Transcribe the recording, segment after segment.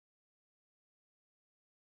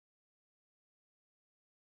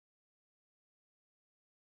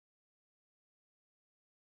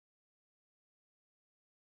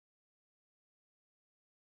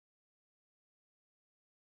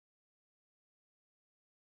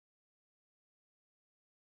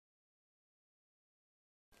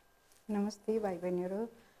नमस्ते भाइ बहिनीहरू।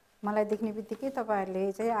 मलाई देख्ने बित्तिकै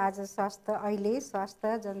तपाईँहरूले चाहिँ आज अहिले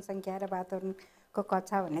स्वास्थ्य जनसङ्ख्या र वातावरणको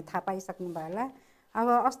कक्षा भन्ने थाहा पाइसक्नु भयो होला। अब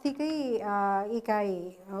अस्तिकै इकाइ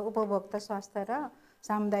उपभोक्ता स्वास्थ्य र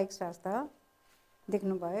सामुदायिक स्वास्थ्य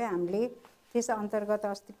देख्नुभयो हामीले। त्यस अन्तर्गत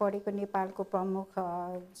अस्ति पढेको नेपालको प्रमुख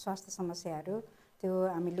स्वास्थ्य समस्याहरू त्यो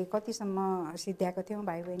हामीले कतिसम्म सिद्ध्याएको थियौँ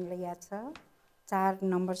भाइ बहिनीलाई याद छ? 4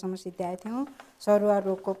 नम्बरसम्म सिद्ध्याएको थियौँ। सरुवा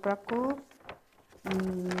रोगको प्रकोप,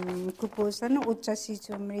 कुपोषण, उच्च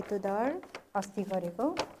शिशु मृत्यु दर अस्ति गरेको।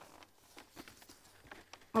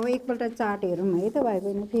 अब एकपल्ट चार्ट हेरौँ है त भाइ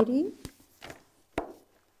बहिनी फेरि।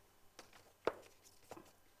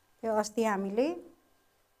 त्यो अस्ति हामीले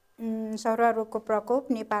सरुवा रोगको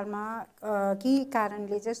प्रकोप नेपालमा के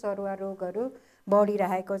कारणले चाहिँ सरुवा रोगहरू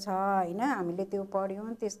बढिरहेको छ हैन, हामीले त्यो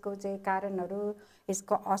पढ्यौँ। त्यसको चाहिँ कारणहरू,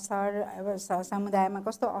 यसको असर, अब समुदायमा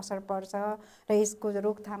कस्तो असर पर्छ र यसको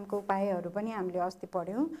रोकथामको उपायहरू पनि हामीले अस्ति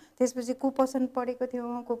पढ्यौँ। त्यसपछि कुपोषण पढेको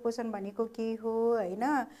थियौँ। कुपोषण भनेको के हो हैन,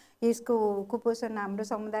 यसको कुपोषण हाम्रो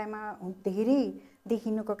समुदायमा धेरै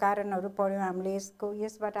देखिनुको कारणहरू पढ्यौँ हामीले।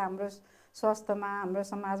 यसबाट हाम्रो स्वास्थ्यमा, हाम्रो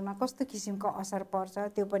समाजमा कस्तो किसिमको असर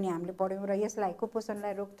पर्छ त्यो पनि हामीले पढ्यौँ र यसलाई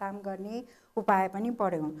कुपोषणलाई रोकथाम गर्ने उपाय पनि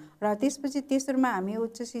पढ्यौँ। र त्यसपछि तेस्रोमा हामी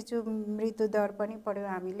उच्च शिशु मृत्यु दर पनि पढ्यौँ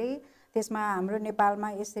हामीले। त्यसमा हाम्रो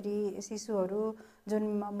नेपालमा यसरी शिशुहरू जुन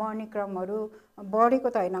मर्ने क्रमहरू बढेको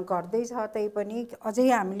त होइन, घट्दैछ, तैपनि अझै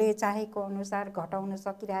हामीले चाहेको अनुसार घटाउन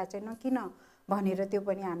सकिरहेको छैनौँ किन भनेर त्यो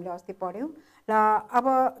पनि हामीले अस्ति पढ्यौँ। र अब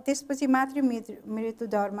त्यसपछि मातृ मृत्यु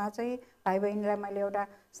दरमा चाहिँ भाइ बहिनीलाई मैले एउटा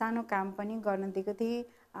सानो काम पनि गर्न दिएको थिएँ।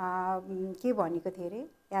 के भनेको थिएँ अरे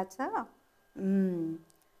याद छ?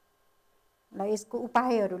 ल यसको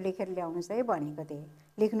उपायहरू लेखेर ल्याउनुहोस् है भनेको थिएँ।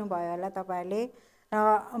 लेख्नुभयो होला तपाईँहरूले। र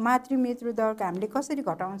मातृ मृत्यु दर हामीले कसरी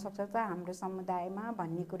घटाउन सक्छ त हाम्रो समुदायमा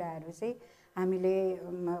भन्ने कुराहरू चाहिँ हामीले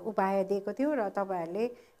उपाय दिएको थियौँ र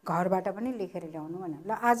तपाईँहरूले घरबाट पनि लेखेर ल्याउनु भनेर।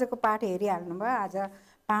 ल आजको पाठ हेरिहाल्नु भयो। आज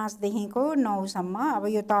 5 देखिको 9 सम्म। अब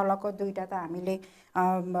यो तलको दुईटा त हामीले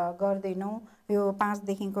गर्दैनौँ, यो 5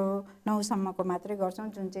 देखिको 9 सम्मको मात्रै गर्छौँ,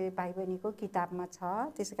 जुन चाहिँ भाइ बहिनीको किताबमा छ।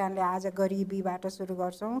 त्यसै कारणले आज गरिबीबाट सुरु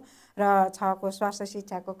गर्छौँ। र 6 को स्वास्थ्य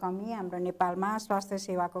शिक्षाको कमी, हाम्रो नेपालमा स्वास्थ्य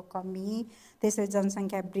सेवाको कमी, त्यसै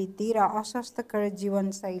जनसङ्ख्या वृद्धि र अस्वास्थ्यकर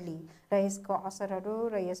जीवनशैली र यसको असरहरू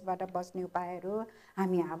र यसबाट बच्ने उपायहरू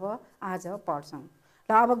हामी अब आज पढ्छौँ।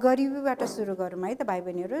 र अब गरिबीबाट सुरु गरौँ है त भाइ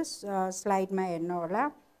बहिनीहरू। स्लाइडमा हेर्नु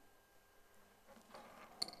होला।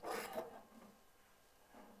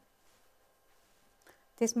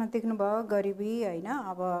 त्यसमा देख्नुभयो गरिबी हैन।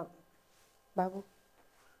 अब बाबु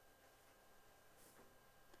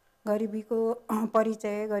गरिबीको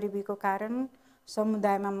परिचय, गरिबीको कारण,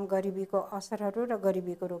 समुदायमा गरिबीको असरहरू र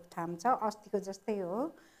गरिबीको रोकथाम छ। अस्तिको जस्तै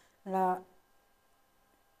हो। र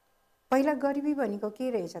पहिला गरिबी भनेको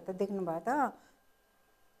के रहेछ त देख्नुभयो त?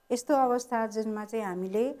 यस्तो अवस्था जुनमा चाहिँ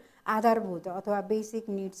हामीले आधारभूत अथवा बेसिक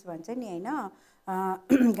निड्स भन्छ नि हैन,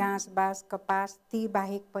 घाँस बास कपास ती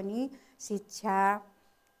बाहेक पनि शिक्षा,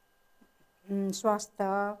 स्वास्थ्य,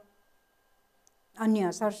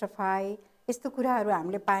 अन्य सरसफाइ यस्तो कुराहरू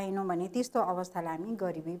हामीले पाएनौँ भने त्यस्तो अवस्थालाई हामी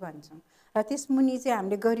गरिबी भन्छौँ। र त्यसमुनि चाहिँ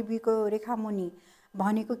हामीले गरिबीको रेखामुनि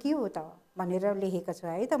भनेको के हो त भनेर लेखेको छु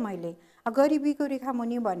है त मैले। गरिबीको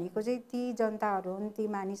रेखामुनि भनेको चाहिँ ती जनताहरू हुन्, ती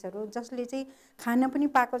मानिसहरू जसले चाहिँ खान पनि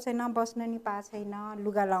पाएको छैन, बस्न नि पाएको छैन,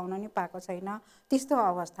 लुगा लाउन नि पाएको छैन, त्यस्तो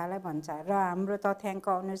अवस्थालाई भन्छ। र हाम्रो तथ्याङ्क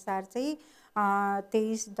अनुसार चाहिँ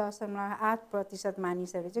 23.8%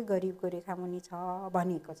 मानिसहरू चाहिँ गरिबको रेखामुनि छ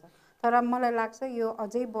भनेको छ। तर मलाई लाग्छ यो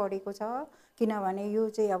अझै बढेको छ, किनभने यो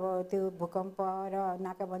चाहिँ अब त्यो भूकम्प र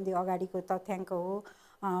नाकाबन्दी अगाडिको तथ्याङ्क हो।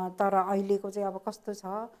 तर अहिलेको चाहिँ अब कस्तो छ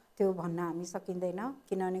त्यो भन्न हामी सकिँदैन,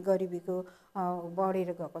 किनभने गरिबीको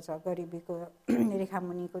बढेर गएको छ गरिबीको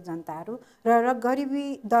रेखामुनिको जनताहरू। र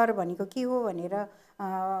गरिबी दर भनेको के हो भनेर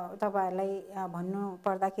तपाईँहरूलाई भन्नु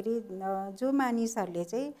पर्दाखेरि जो मानिसहरूले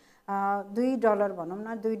चाहिँ $2 भनौँ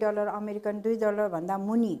न, $2 अमेरिकन $2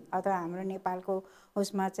 मुनि अथवा हाम्रो नेपालको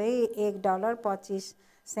उसमा चाहिँ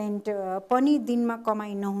 $1.25 पनि दिनमा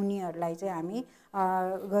कमाइ नहुनेहरूलाई चाहिँ हामी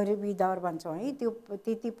गरिबी दर भन्छौँ है। त्यो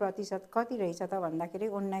त्यति प्रतिशत कति रहेछ त भन्दाखेरि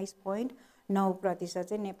 19.9%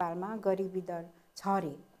 चाहिँ नेपालमा गरिबी दर छ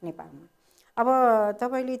रे नेपालमा। अब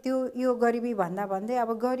तपाईँले त्यो यो गरिबी भन्दा भन्दै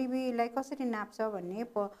अब गरिबीलाई कसरी नाप्छ भन्ने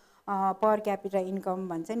पर क्यापिटा इन्कम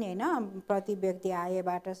भन्छ नि हैन, प्रति व्यक्ति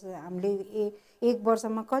आयबाट हामीले एक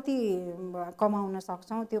वर्षमा कति कमाउन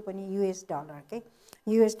सक्छौँ त्यो पनि $, के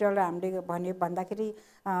 $, हामीले भन्दाखेरि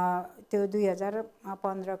त्यो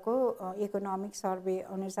 2015 को इकोनोमिक सर्वे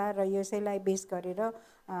अनुसार र यसैलाई बेस गरेर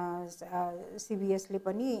CBSले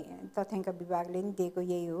पनि तथ्याङ्क विभागले पनि दिएको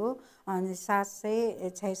यही हो।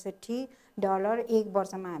 $766 एक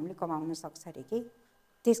वर्षमा हामीले कमाउन सक्छ अरे कि।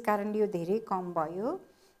 त्यसकारणले यो धेरै कम भयो।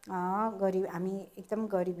 गरिब हामी एकदम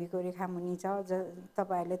गरिबीको रेखामुनि छ।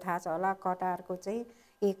 तपाईँहरूले थाहा छ होला, कटारको चाहिँ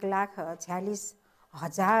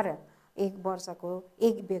 1,46,000 एक वर्षको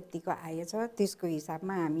एक व्यक्तिको आय छ। त्यसको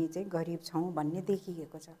हिसाबमा हामी चाहिँ गरिब छौँ भन्ने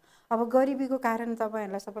देखिएको छ। अब गरिबीको कारण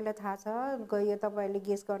तपाईँहरूलाई सबैलाई थाहा छ, यो तपाईँहरूले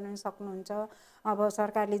गेस गर्न सक्नुहुन्छ। अब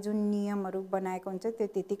सरकारले जुन नियमहरू बनाएको हुन्छ त्यो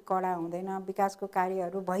त्यति कडा हुँदैन। विकासको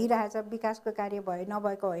कार्यहरू भइरहेछ, विकासको कार्य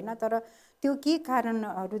नभएको होइन, तर त्यो के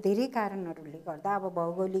कारणहरू, धेरै कारणहरूले गर्दा, अब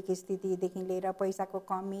भौगोलिक स्थितिदेखि लिएर पैसाको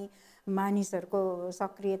कमी, मानिसहरूको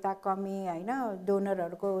सक्रियता कमी, होइन,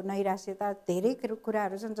 डोनरहरूको नैराश्यता, धेरै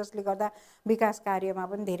कुराहरू छन् जसले गर्दा विकास कार्यमा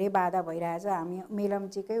पनि धेरै बाधा भइरहेछ। हामी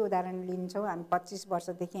मेलम्चीकै उदाहरण लिन्छौँ। हामी 25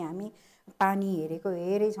 वर्षदेखि हामी पानी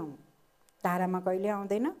हेरै छौँ, धारामा कहिले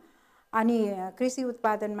आउँदैन। अनि कृषि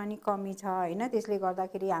उत्पादनमा नि कमी छ, होइन। त्यसले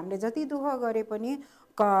गर्दाखेरि हामीले जति दुःख गरे पनि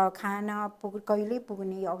खान कहिले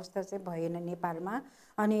पुग्ने अवस्था चाहिँ भएन नेपालमा।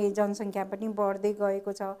 अनि जनसङ्ख्या पनि बढ्दै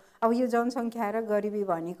गएको छ। अब यो जनसङ्ख्या र गरिबी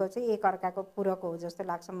भनेको चाहिँ एकअर्काको पूरक हो जस्तो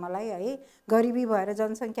लाग्छ मलाई, है। गरिबी भएर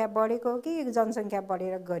जनसङ्ख्या बढेको हो कि जनसङ्ख्या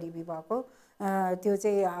बढेर गरिबी भएको, त्यो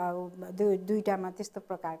चाहिँ दुईटामा त्यस्तो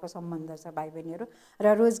प्रकारको सम्बन्ध छ भाइ बहिनीहरू। र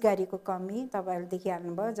रोजगारीको कमी तपाईँहरूले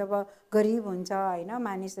देखिहाल्नुभयो। जब गरिब हुन्छ, होइन,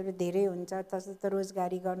 मानिसहरू धेरै हुन्छ, तसर्थ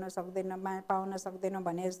रोजगारी गर्न सक्दैन, पाउन सक्दैन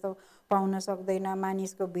भने जस्तो पाउन सक्दैन।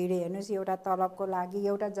 मानिसको भिड हेर्नुहोस्, एउटा तलबको लागि,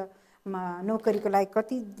 एउटा नोकरीको लागि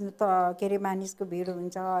कति के अरे मानिसको भिड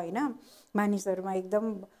हुन्छ, होइन। मानिसहरूमा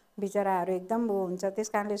एकदम बिचराहरू एकदम हुन्छ। त्यस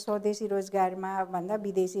कारणले स्वदेशी रोजगारमा भन्दा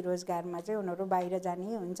विदेशी रोजगारमा चाहिँ उनीहरू बाहिर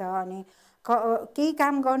जाने हुन्छ। अनि केही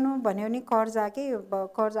काम गर्नु भन्यो भने कर्जा,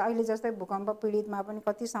 कर्जा अहिले जस्तै भूकम्प पीडितमा पनि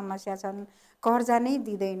कति समस्या छन्। कर्जा नै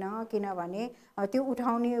दिँदैन, किनभने त्यो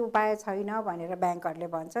उठाउने उपाय छैन भनेर ब्याङ्कहरूले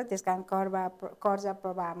भन्छ। त्यस कारण कर्जा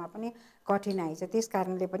प्रवाहमा पनि कठिनाइ छ। त्यस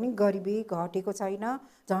कारणले पनि गरिबी घटेको छैन,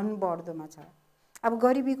 झन् बढ्दोमा छ। अब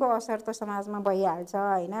गरिबीको असर त समाजमा भइहाल्छ,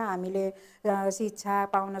 होइन। हामीले शिक्षा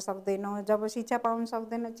पाउन सक्दैनौँ। जब शिक्षा पाउन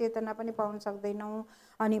सक्दैनौँ, चेतना पनि पाउन सक्दैनौँ।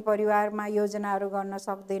 अनि परिवारमा योजनाहरू गर्न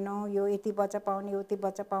सक्दैनौँ। यो यति बच्चा पाउने, उति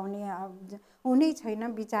बच्चा पाउने उनी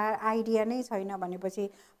छैन, विचार आइडिया नै छैन भनेपछि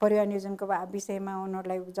परिवार नियोजनको विषयमा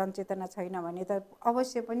उनीहरूलाई जनचेतना छैन भने त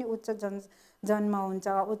अवश्य पनि उच्च जन्म हुन्छ,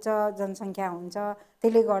 उच्च जनसङ्ख्या हुन्छ।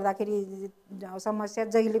 त्यसले गर्दाखेरि समस्या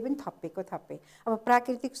जहिले पनि थप्पे। अब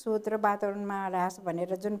प्राकृतिक स्रोत र वातावरणमा ह्रास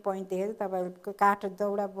भनेर जुन पोइन्ट देखेको तपाईँहरूको काठ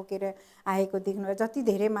दौडा बोकेर आएको देख्नु, जति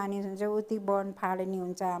धेरै मानिस हुन्छ उति वन फाल्ने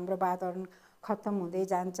हुन्छ, हाम्रो वातावरण खत्तम हुँदै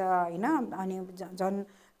जान्छ, होइन। अनि झन्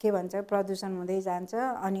के भन्छ, प्रदूषण हुँदै जान्छ।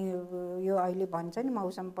 अनि यो अहिले भन्छ नि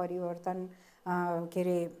मौसम परिवर्तन, के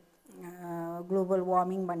अरे ग्लोबल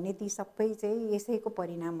वार्मिङ भन्ने, ती सबै चाहिँ यसैको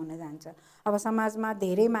परिणाम हुन जान्छ। अब समाजमा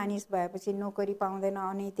धेरै मानिस भएपछि नोकरी पाउँदैन,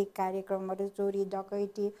 अनैतिक कार्यक्रमहरू, चोरी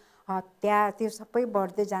डकैती, हत्या, त्यो सबै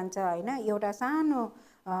बढ्दै जान्छ, होइन। एउटा सानो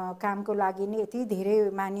कामको लागि नै यति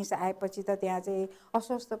धेरै मानिस आएपछि त त्यहाँ चाहिँ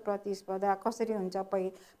अस्वस्थ प्रतिस्पर्धा कसरी हुन्छ,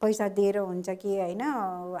 पैसा दिएर हुन्छ कि, होइन,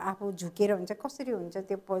 आफू झुकेर हुन्छ, कसरी हुन्छ,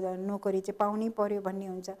 त्यो नोकरी चाहिँ पाउनै पर्यो भन्ने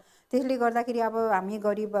हुन्छ। त्यसले गर्दाखेरि अब हामी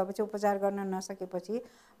गरिब भएपछि उपचार गर्न नसकेपछि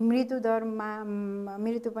मृत्यु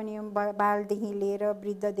पनि बालदेखि लिएर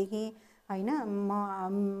वृद्धदेखि, होइन,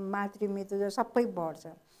 मातृ मृत्यु सबै बढ्छ।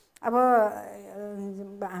 अब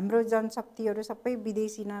हाम्रो जनशक्तिहरू सबै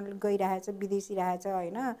विदेशी गइरहेछ, विदेशी रहेछ,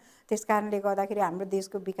 होइन। त्यस कारणले गर्दाखेरि हाम्रो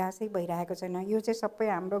देशको विकासै भइरहेको छैन। यो चाहिँ सबै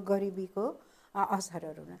हाम्रो गरिबीको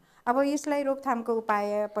असरहरू। अब यसलाई रोकथामको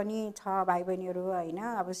उपाय पनि छ भाइ बहिनीहरू, होइन।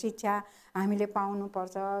 अब शिक्षा हामीले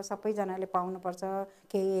पाउनुपर्छ, सबैजनाले पाउनुपर्छ।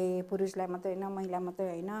 केही पुरुषलाई मात्रै होइन, महिला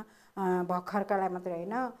मात्रै होइन, भर्खरकालाई मात्रै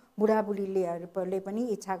होइन, बुढाबुढीले पनि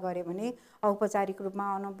इच्छा गऱ्यो भने औपचारिक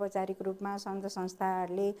रूपमा, अनौपचारिक रूपमा सङ्घ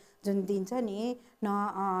संस्थाहरूले जुन दिन्छ नि,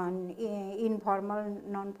 इन्फर्मल,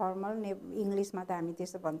 नन फर्मल, इङ्ग्लिसमा त हामी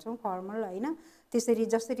त्यसो भन्छौँ, फर्मल, होइन। त्यसरी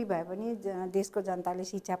जसरी भए पनि देशको जनताले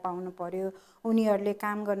शिक्षा पाउनु पर्यो। उनीहरूले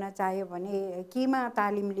काम गर्न चाह्यो भने केमा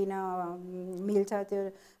तालिम लिन मिल्छ, त्यो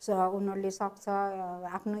उनीहरूले सक्छ,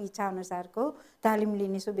 आफ्नो इच्छाअनुसारको तालिम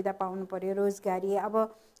लिने सुविधा पाउनु पर्यो। रोजगारी, अब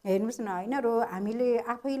हेर्नुहोस् न, होइन, हामीले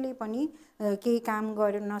आफैले पनि केही काम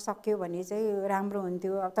गर्न सक्यो भने चाहिँ राम्रो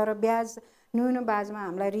हुन्थ्यो। तर न्यून ब्याजमा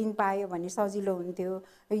हामीलाई ऋण पायो भने सजिलो हुन्थ्यो।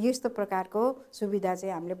 यस्तो प्रकारको सुविधा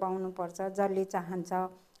चाहिँ हामीले पाउनुपर्छ, जसले चाहन्छ।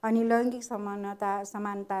 अनि लैङ्गिक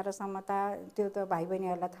समानता र समता, त्यो त भाइ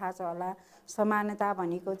बहिनीहरूलाई थाहा छ होला। समानता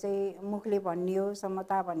भनेको चाहिँ मुखले भन्ने हो,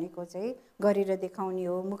 समता भनेको चाहिँ गरेर देखाउने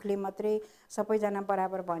हो। मुखले मात्रै सबैजना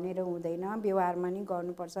बराबर भनेर हुँदैन, व्यवहारमा नि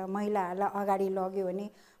गर्नुपर्छ। महिलाहरूलाई अगाडि लग्यो भने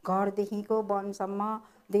घरदेखिको वनसम्म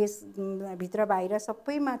भित्र बाहिर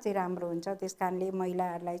सबैमा चाहिँ राम्रो हुन्छ। त्यस कारणले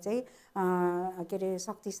महिलाहरूलाई चाहिँ के अरे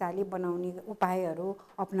शक्तिशाली बनाउने उपायहरू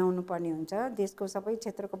अपनाउनु पर्ने हुन्छ। देशको सबै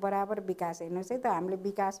क्षेत्रको बराबर विकास हेर्नुहोस् है त, हामीले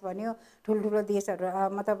विकास भन्यो ठुल्ठुलो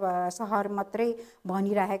देशहरू मतलब सहर मात्रै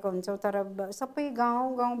भनिरहेको हुन्छौँ, तर सबै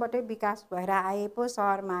गाउँ गाउँबाटै विकास भएर आए पो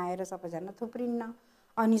सहरमा आएर सबैजना थुप्रिन्न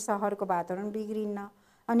अनि सहरको वातावरण बिग्रिन्न।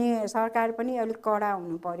 अनि सरकार पनि अलिक कडा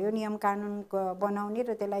हुनु पर्यो, नियम कानुन बनाउने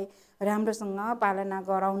र त्यसलाई राम्रोसँग पालना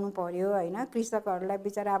गराउनु पर्यो होइन। कृषकहरूलाई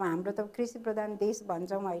बिचरा अब हाम्रो त कृषि प्रधान देश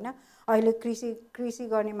भन्छौँ होइन, अहिले कृषि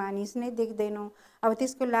गर्ने मानिस नै देख्दैनौँ। अब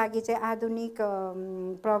त्यसको लागि चाहिँ आधुनिक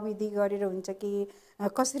प्रविधि गरेर हुन्छ कि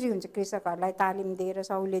कसरी हुन्छ, कृषकहरूलाई तालिम दिएर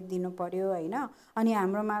सहुलियत दिनु पर्यो होइन। अनि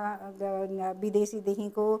हाम्रोमा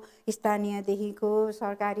विदेशीदेखिको स्थानीयदेखिको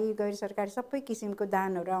सरकारी गैर सरकारी सबै किसिमको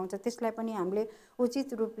दानहरू आउँछ, त्यसलाई पनि हामीले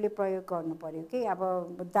उचित रूपले प्रयोग गर्नु पर्यो कि।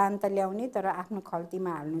 अब दान त ल्याउने तर आफ्नो खल्तीमा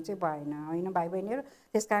हाल्नु चाहिँ भएन होइन भाइ बहिनीहरू।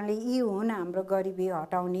 त्यस कारणले यी हुन् हाम्रो गरिबी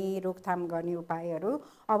हटाउने रोकथाम गर्ने उपायहरू।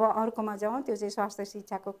 अब अर्कोमा जाउँ, त्यो चाहिँ स्वास्थ्य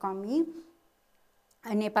शिक्षाको कमी।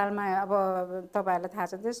 नेपालमा अब तपाईँहरूलाई थाहा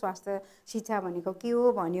छ स्वास्थ्य शिक्षा भनेको के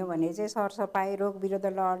हो भन्यो भने चाहिँ सरसफाइ, रोग विरुद्ध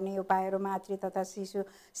लड्ने उपायहरू, मातृ तथा शिशु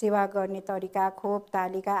सेवा गर्ने तरिका, खोप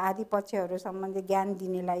तालिका आदि पक्षहरू सम्बन्धी ज्ञान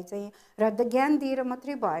दिनेलाई चाहिँ, र ज्ञान दिएर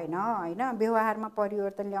मात्रै भएन होइन, व्यवहारमा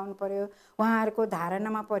परिवर्तन ल्याउनु पर्यो, उहाँहरूको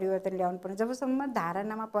धारणामा परिवर्तन ल्याउनु पर्यो। जबसम्म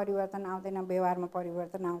धारणामा परिवर्तन आउँदैन, व्यवहारमा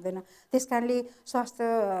परिवर्तन आउँदैन, त्यस कारणले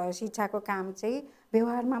स्वास्थ्य शिक्षाको काम चाहिँ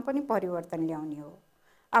व्यवहारमा पनि परिवर्तन ल्याउने हो।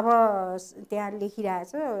 अब त्यहाँ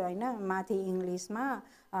लेखिरहेछ होइन माथि इङ्ग्लिसमा,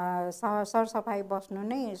 सरसफाइ बस्नु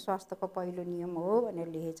नै स्वास्थ्यको पहिलो नियम हो भनेर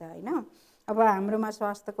लेखेछ होइन। अब हाम्रोमा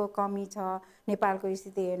स्वास्थ्यको कमी छ, नेपालको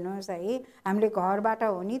स्थिति हेर्नुहोस् है। हामीले घरबाट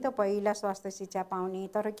हो नि त पहिला स्वास्थ्य शिक्षा पाउने,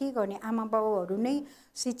 तर के गर्ने, आमा बाउहरू नै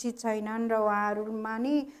शिक्षित छैनन् र उहाँहरूमा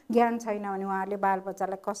नै ज्ञान छैन भने उहाँहरूले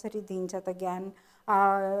बालबच्चालाई कसरी दिन्छ त ज्ञान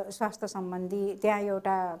स्वास्थ्य सम्बन्धी। त्यहाँ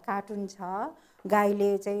एउटा कार्टुन छ,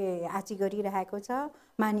 गाईले चाहिँ आची गरिरहेको छ,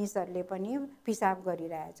 मानिसहरूले पनि पिसाब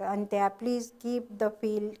गरिरहेछ, अनि त्यहाँ please keep the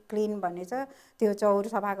field clean भनेछ, त्यो चौर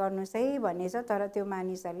सफा गर्नुहोस् है भनेछ, तर त्यो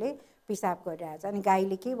मानिसहरूले पिसाब गरिरहेछ। अनि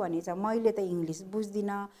गाईले के भनेछ, मैले त इङ्ग्लिस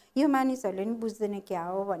बुझ्दिनँ, यो मानिसहरूले पनि बुझ्दैन क्या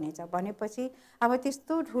हो भनेछ। भनेपछि अब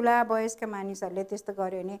त्यस्तो ठुला वयस्क मानिसहरूले त्यस्तो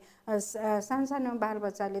गर्यो भने सानसानो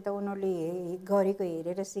बालबच्चाले त उनीहरूले गरेको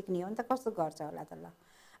हेरेर सिक्ने हो नि त, कस्तो गर्छ होला त ल।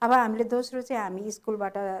 अब हामीले दोस्रो चाहिँ हामी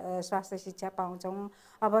स्कुलबाट स्वास्थ्य शिक्षा पाउँछौँ।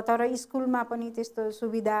 अब तर स्कुलमा पनि त्यस्तो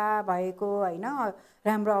सुविधा भएको होइन,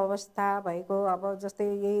 राम्रो अवस्था भएको, अब जस्तै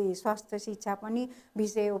यही स्वास्थ्य शिक्षा पनि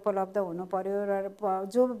विषय उपलब्ध हुनु पर्यो, र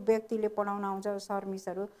जो व्यक्तिले पढाउन आउँछ सर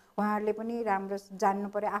मिसहरू उहाँहरूले पनि राम्रो जान्नु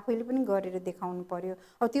पर्यो, आफैले पनि गरेर देखाउनु पर्यो।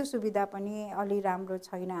 अब त्यो सुविधा पनि अलि राम्रो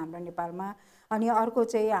छैन हाम्रो नेपालमा। अनि अर्को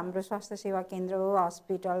चाहिँ हाम्रो स्वास्थ्य सेवा केन्द्र हो,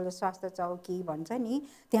 हस्पिटल, स्वास्थ्य चौकी भन्छ नि,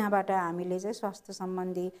 त्यहाँबाट हामीले चाहिँ स्वास्थ्य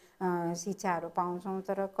सम्बन्धी शिक्षाहरू पाउँछौँ।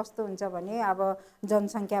 तर कस्तो हुन्छ भने अब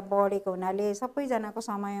जनसङ्ख्या बढेको हुनाले सबैजनाको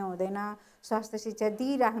समय हुँदैन, स्वास्थ्य शिक्षा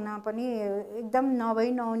दिइराख्न पनि एकदम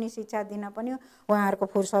नभई नहुने शिक्षा दिन पनि उहाँहरूको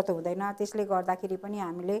फुर्सद हुँदैन। त्यसले गर्दाखेरि पनि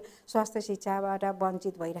हामीले स्वास्थ्य शिक्षाबाट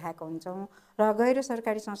वञ्चित भइरहेको हुन्छौँ। र गैर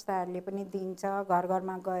सरकारी संस्थाहरूले पनि दिन्छ, घर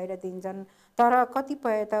घरमा गएर दिन्छन्, तर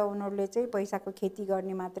कतिपय त उनीहरूले चाहिँ पैसाको खेती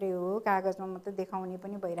गर्ने मात्रै हो, कागजमा मात्रै देखाउने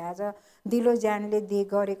पनि भइरहेछ। दिलो ज्यानले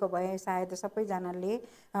गरेको भए सायद सबैजनाले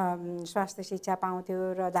स्वास्थ्य शिक्षा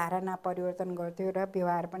पाउँथ्यो र धारणा परिवर्तन गर्थ्यो र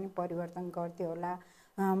व्यवहार पनि परिवर्तन गर्थ्यो होला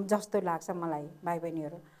जस्तो लाग्छ मलाई भाइ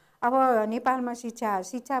बहिनीहरू। अब नेपालमा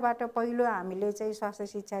शिक्षाबाट पहिलो हामीले चाहिँ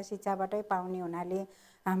स्वास्थ्य शिक्षाबाटै पाउने हुनाले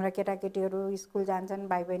हाम्रा केटाकेटीहरू स्कुल जान्छन्,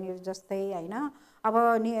 भाइ बहिनीहरू जस्तै होइन। अब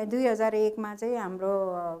 2001मा चाहिँ हाम्रो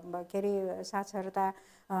के अरे साक्षरता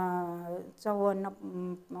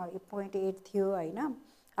 54.8 थियो होइन।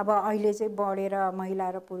 अब अहिले चाहिँ बढेर महिला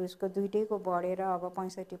र पुरुषको दुइटैको बढेर अब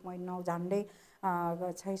 65.9 झन्डै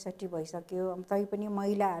 66 भइसक्यो। तैपनि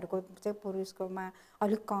महिलाहरूको चाहिँ पुरुषकोमा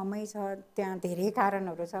अलिक कमै छ। त्यहाँ धेरै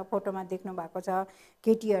कारणहरू छ, फोटोमा देख्नु भएको छ।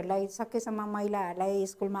 केटीहरूलाई सकेसम्म महिलाहरूलाई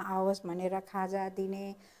स्कुलमा आओस् भनेर खाजा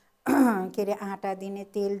दिने, के अरे आँटा दिने,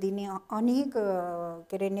 तेल दिने, अनेक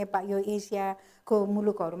के अरे नेपाल यो एसियाको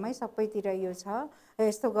मुलुकहरूमै सबैतिर यो छ।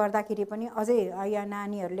 यस्तो गर्दाखेरि पनि अझै यहाँ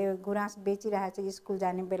नानीहरूले गुराँस बेचिरहेको छ स्कुल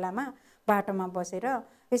जाने बेलामा बाटोमा बसेर।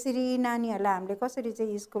 यसरी नानीहरूलाई हामीले कसरी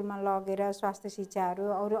चाहिँ स्कुलमा लगेर स्वास्थ्य शिक्षाहरू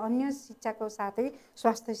अरू अन्य शिक्षाको साथै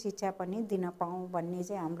स्वास्थ्य शिक्षा पनि दिन पाऊँ भन्ने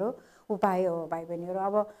चाहिँ हाम्रो उपाय हो भाइ बहिनीहरू।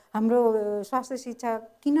 अब हाम्रो स्वास्थ्य शिक्षा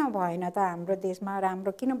किन भएन त हाम्रो देशमा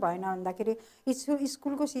राम्रो किन भएन भन्दाखेरि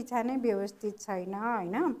स्कुलको शिक्षा नै व्यवस्थित छैन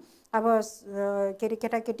होइन। अब के अरे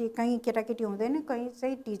केटाकेटी कहीँ केटाकेटी हुँदैन, कहीँ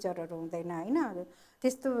चाहिँ टिचरहरू हुँदैन होइन।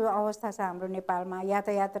 त्यस्तो अवस्था छ हाम्रो नेपालमा।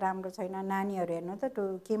 यातायात राम्रो छैन, नानीहरू हेर्नु त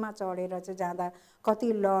केमा चढेर चाहिँ जाँदा कति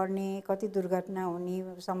लड्ने, कति दुर्घटना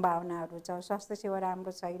हुने सम्भावनाहरू छ। स्वास्थ्य सेवा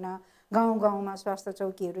राम्रो छैन, गाउँ गाउँमा स्वास्थ्य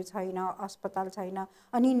चौकीहरू छैन, अस्पताल छैन।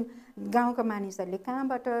 अनि गाउँका मानिसहरूले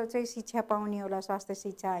कहाँबाट चाहिँ शिक्षा पाउने होला, स्वास्थ्य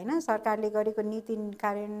शिक्षा होइन। सरकारले गरेको नीति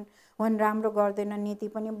कार्यान्वयन राम्रो गर्दैन, नीति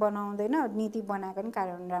पनि बनाउँदैन, नीति बनाएको पनि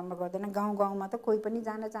कार्यान्वयन राम्रो गर्दैन। गाउँ गाउँमा त कोही पनि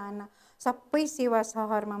जान चाहन्न, सबै सेवा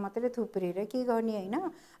सहरमा मात्रै थुप्रेर के गर्ने होइन।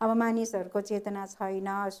 अब मानिसहरूको चेतना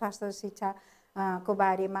छैन, स्वास्थ्य शिक्षा को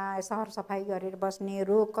बारेमा सरसफाइ गरेर बस्ने,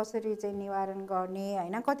 रोग कसरी चाहिँ निवारण गर्ने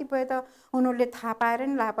होइन। कतिपय त उनीहरूले थाहा पाएर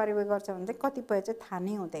नि लापरवाही गर्छ भने चाहिँ कतिपय चाहिँ थाहा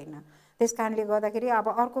नै हुँदैन। त्यस कारणले गर्दाखेरि अब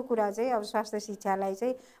अर्को कुरा चाहिँ अब स्वास्थ्य शिक्षालाई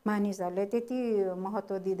चाहिँ मानिसहरूले त्यति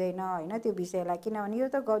महत्त्व दिँदैन होइन त्यो विषयलाई। किनभने यो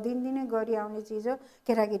त दिनदिनै गरी आउने चिज हो,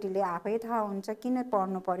 केटाकेटीले आफै थाहा हुन्छ किन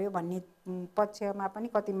पढ्नु पर्यो भन्ने पक्षमा पनि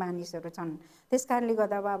कति मानिसहरू छन्। त्यस कारणले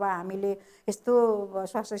गर्दा अब हामीले यस्तो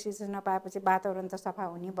स्वास्थ्य शिक्षा नपाएपछि वातावरण त सफा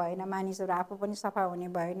हुने भएन, मानिसहरू आफू पनि सफा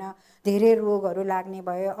हुने भएन, धेरै रोगहरू लाग्ने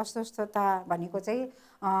भयो। अस्वस्थता भनेको चाहिँ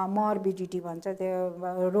मर्बिडिटी भन्छ,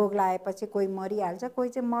 त्यो रोग लागेपछि कोही मरिहाल्छ, कोही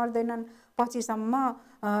चाहिँ मर्दैनन्, पछिसम्म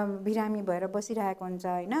बिरामी भएर बसिरहेको हुन्छ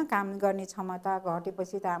होइन। काम गर्ने क्षमता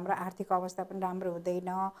घटेपछि त हाम्रो आर्थिक अवस्था पनि राम्रो हुँदैन।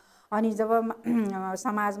 अनि जब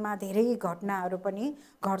समाजमा धेरै घटनाहरू पनि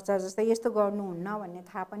घट्छ, जस्तै यस्तो गर्नुहुन्न भन्ने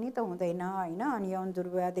थाहा पनि त हुँदैन होइन। अनि यौन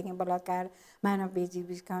दुर्व्यवहारदेखि बलात्कार, मानव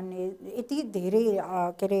बेचबिखन, यति धेरै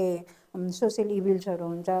के अरे सोसियल इभिल्सहरू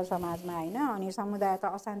हुन्छ समाजमा होइन। अनि समुदाय त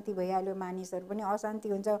अशान्ति भइहाल्यो, मानिसहरू पनि अशान्ति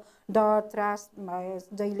हुन्छ, डर त्रास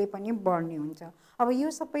जहिले पनि बढ्ने हुन्छ। अब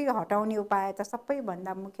यो सबै हटाउने उपाय त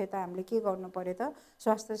सबैभन्दा मुख्य त हामीले के गर्नु पर्यो त,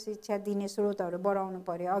 स्वास्थ्य शिक्षा दिने स्रोतहरू बढाउनु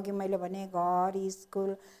पर्यो। अघि मैले भने घर,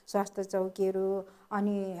 स्कुल, स्वास्थ्य चौकीहरू,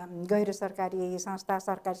 अनि गैर सरकारी संस्था,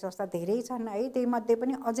 सरकारी संस्था धेरै छन् है। त्यहीमध्ये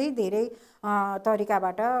पनि अझै धेरै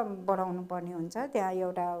तरिकाबाट बढाउनु पर्ने हुन्छ। त्यहाँ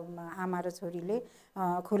एउटा आमा र छोरीले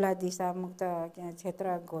खुला दिशामुक्त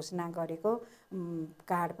क्षेत्र घोषणा गरेको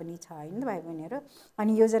कार्ड पनि छ होइन भाइ बहिनीहरू।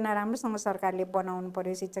 अनि योजना राम्रोसँग सरकारले बनाउनु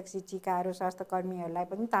पर्यो। शिक्षक शिक्षिकाहरू, स्वास्थ्य कर्मीहरूलाई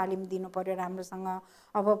पनि तालिम दिनु पर्यो राम्रोसँग।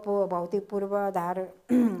 अब भौतिक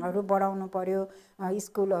पूर्वाधारहरू बढाउनु पर्यो,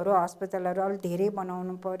 स्कुलहरू, अस्पतालहरू अलिक धेरै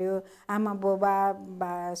बनाउनु पर्यो। आमा बुबा,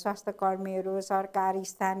 स्वास्थ्य कर्मीहरू, सरकार,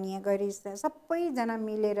 स्थानीय, गैर स्थानीय सबैजना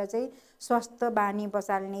मिलेर चाहिँ स्वास्थ्य बानी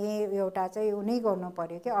बसाल्ने एउटा चाहिँ उनी गर्नु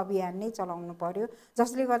पर्यो कि अभियान नै चलाउनु पर्यो,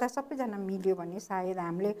 जसले गर्दा सबैजना मिल्यो भने सायद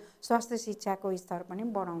हामीले स्वास्थ्य शिक्षाको स्तर पनि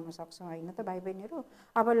बढाउन सक्छौँ होइन त भाइ बहिनीहरू।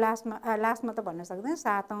 अब लास्टमा त भन्न सक्दैन,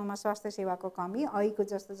 7औँमा स्वास्थ्य सेवाको कमी ऐको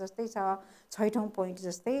जस्तै छ, 6ठौँ पोइन्ट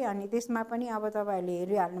जस्तै। अनि त्यसमा पनि अब तपाईँहरूले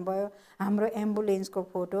हेरिहाल्नुभयो हाम्रो एम्बुलेन्सको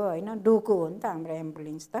फोटो होइन, डोको हो नि त हाम्रो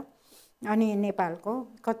एम्बुलेन्स त। अनि नेपालको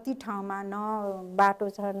कति ठाउँमा न बाटो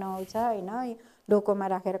छ न छ होइन, डोकोमा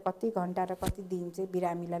राखेर कति घन्टा र कति दिन चाहिँ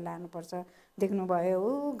बिरामीलाई लानुपर्छ। देख्नुभयो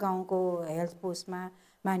हो गाउँको हेल्थ पोस्टमा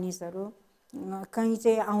मानिसहरू कहीँ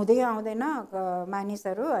चाहिँ आउँदैन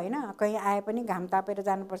मानिसहरू होइन, कहीँ आए पनि घाम तापेर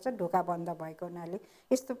जानुपर्छ, ढोका बन्द भएको हुनाले।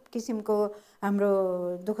 यस्तो किसिमको हाम्रो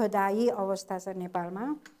दुःखदायी अवस्था छ नेपालमा।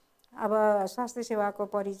 अब स्वास्थ्य सेवाको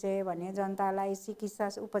परिचय भने जनतालाई चिकित्सा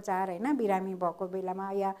उपचार होइन, बिरामी भएको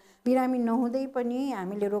बेलामा या बिरामी नहुँदै पनि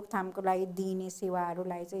हामीले रोकथामको लागि दिइने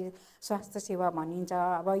सेवाहरूलाई चाहिँ स्वास्थ्य सेवा भनिन्छ।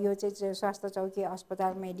 अब यो चाहिँ स्वास्थ्य चौकी,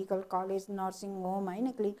 अस्पताल, मेडिकल कलेज, नर्सिङ होम होइन,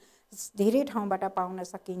 धेरै ठाउँबाट पाउन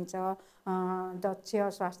सकिन्छ दक्ष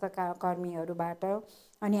स्वास्थ्य कर्मीहरूबाट।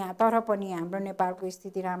 अनि तर पनि हाम्रो नेपालको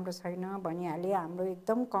स्थिति राम्रो छैन भनिहालेँ, हाम्रो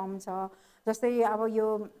एकदम कम छ। जस्तै अब यो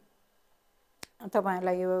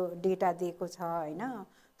तपाईँहरूलाई यो डेटा दिएको छ होइन,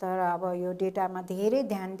 तर अब यो डेटामा धेरै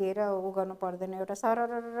ध्यान दिएर गर्नु पर्दैन। एउटा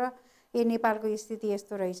सरर नेपालको स्थिति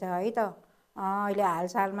यस्तो रहेछ है त। अहिले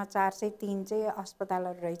हालसालमा 403 चाहिँ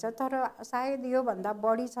अस्पतालहरू रहेछ, तर सायद योभन्दा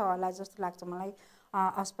बढी छ होला जस्तो लाग्छ मलाई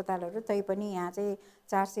अस्पतालहरू। तैपनि यहाँ चाहिँ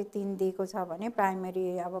 403 दिएको छ भने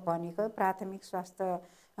प्राइमेरी अब भनेको प्राथमिक स्वास्थ्य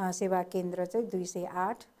सेवा केन्द्र चाहिँ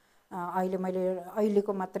 208। अहिले मैले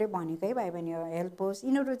अहिलेको मात्रै भनेको है भाइ बहिनी। हेल्थ पोस्ट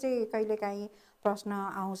यिनीहरू चाहिँ कहिलेकाहीँ प्रश्न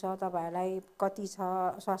आउँछ तपाईँहरूलाई, कति छ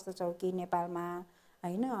स्वास्थ्य चौकी नेपालमा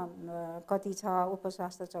होइन, कति छ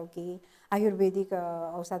उपस्वास्थ्य चौकी, आयुर्वेदिक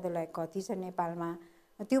औषधालय कति छ नेपालमा,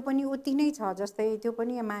 त्यो पनि उति नै छ। जस्तै त्यो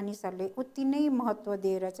पनि मानिसहरूले उति नै महत्त्व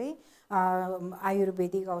दिएर चाहिँ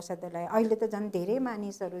आयुर्वेदिक औषधालय, अहिले त झन् धेरै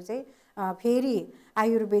मानिसहरू चाहिँ फेरि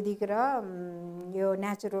आयुर्वेदिक र यो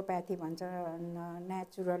नेचुरोप्याथी भन्छ,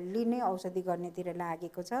 नेचुरल्ली नै औषधि गर्नेतिर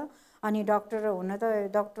लागेको छ। अनि डक्टर हुन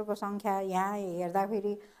त डक्टरको सङ्ख्या यहाँ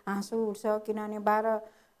हेर्दाखेरि हाँसो उठ्छ, किनभने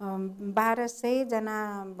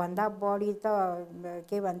 1200 भन्दा बढी त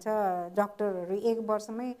के भन्छ डक्टरहरू एक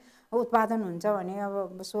वर्षमै उत्पादन हुन्छ भने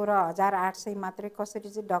अब 16,800 मात्रै कसरी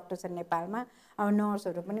चाहिँ डक्टर छ नेपालमा। अब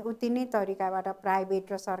नर्सहरू पनि उति नै तरिकाबाट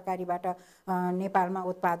प्राइभेट र सरकारीबाट नेपालमा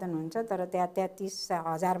उत्पादन हुन्छ, तर त्यहाँ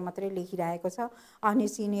 33,000 मात्रै लेखिरहेको छ। अनि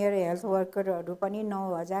सिनियर हेल्थ वर्करहरू पनि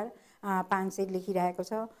 9,500 लेखिरहेको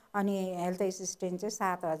छ। अनि हेल्थ एसिस्टेन्ट चाहिँ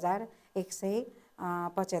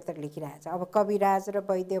 7,175 लेखिरहेको छ। अब कविराज र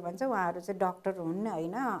वैद्य भन्छ, उहाँहरू चाहिँ डक्टर हुन्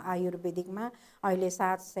होइन। आयुर्वेदिकमा अहिले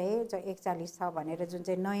 741 छ भनेर जुन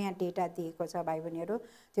चाहिँ नयाँ डेटा दिएको छ भाइ बहिनीहरू,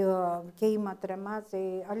 त्यो केही मात्रामा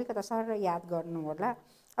चाहिँ अलिकति सर याद गर्नु होला।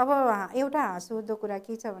 अब एउटा हाँसउठ्दो कुरा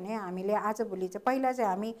के छ भने हामीले आजभोलि चाहिँ पहिला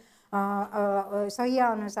चाहिँ हामी सही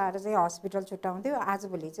अनुसार चाहिँ हस्पिटल छुट्याउँथ्यो,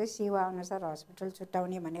 आजभोलि चाहिँ सेवा अनुसार हस्पिटल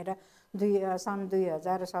छुट्याउने भनेर सन्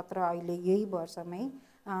 2017 अहिले यही वर्षमै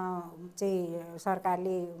चाहिँ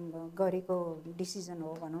सरकारले गरेको डिसिजन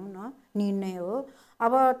हो भनौँ न, निर्णय हो।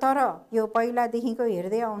 अब तर यो पहिलादेखिको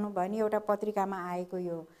हेर्दै आउनु भयो भने एउटा पत्रिकामा आएको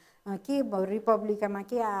यो के रिपब्लिकमा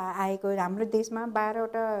के आएको, हाम्रो देशमा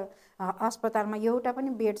 12वटा अस्पतालमा एउटा पनि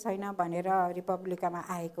बेड छैन भनेर रिपब्लिकमा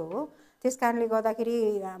आएको हो। त्यस कारणले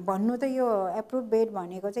गर्दाखेरि भन्नु त यो एप्रुभ बेड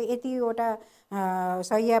भनेको चाहिँ यतिवटा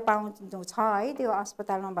शय्या छ है त्यो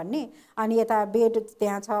अस्पतालमा भन्ने, अनि यता बेड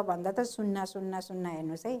त्यहाँ छ भन्दा त 0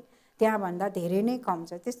 हेर्नुहोस् है, त्यहाँभन्दा धेरै नै कम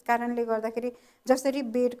छ। त्यस कारणले गर्दाखेरि जसरी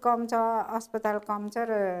बेड कम छ, अस्पताल कम छ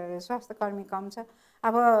र स्वास्थ्यकर्मी कम छ,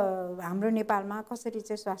 अब हाम्रो नेपालमा कसरी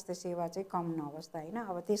चाहिँ स्वास्थ्य सेवा चाहिँ कम नहोस् त होइन।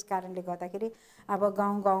 अब त्यस कारणले गर्दाखेरि अब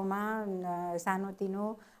गाउँ गाउँमा सानोतिनो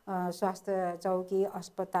स्वास्थ्य चौकी,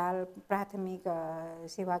 अस्पताल, प्राथमिक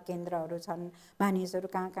सेवा केन्द्रहरू छन्। मानिसहरू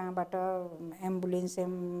कहाँ कहाँबाट एम्बुलेन्स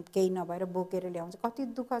केही नभएर बोकेर ल्याउँछ।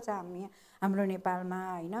 कति दुःख छ हाम्रो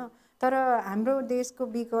नेपालमा होइन। तर हाम्रो देशको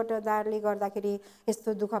विकटताले गर्दाखेरि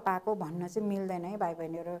यस्तो दुःख पाएको भन्न चाहिँ मिल्दैन है भाइ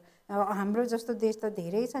बहिनीहरू। हाम्रो जस्तो देश त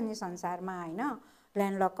धेरै छ नि संसारमा होइन,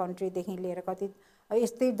 ल्यान्डलक कन्ट्रीदेखि लिएर कति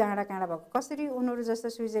यस्तै डाँडा काँडा भएको। कसरी उनीहरू जस्तो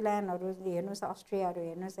स्विजरल्यान्डहरू हेर्नुहोस्, अस्ट्रियाहरू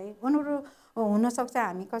हेर्नुहोस् है, उनीहरू हुनसक्छ,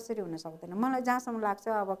 हामी कसरी हुन सक्दैन। मलाई जहाँसम्म लाग्छ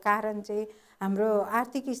अब कारण चाहिँ हाम्रो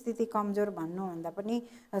आर्थिक स्थिति कमजोर भन्नुभन्दा पनि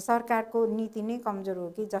सरकारको नीति नै कमजोर हो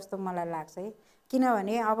कि जस्तो मलाई लाग्छ है।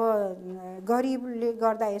 किनभने अब गरिबले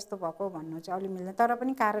गर्दा यस्तो भएको भन्नु चाहिँ अलि मिल्दैन। तर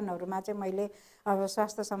पनि कारणहरूमा चाहिँ मैले अब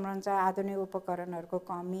स्वास्थ्य संरक्षण, आधुनिक उपकरणहरूको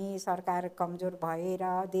कमी, सरकार कमजोर भएर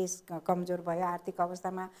देश कमजोर भयो, आर्थिक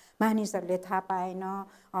अवस्थामा मानिसहरूले थाहा पाएन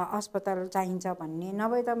अस्पताल चाहिन्छ भन्ने,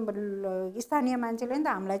 नभए त स्थानीय मान्छेले नि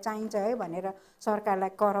त हामीलाई चाहिन्छ है भनेर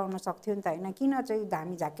सरकारलाई कराउन सक्थ्यो नि त होइन। किन चाहिँ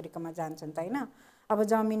धामी झाँक्रीकोमा जान्छन् त होइन। अब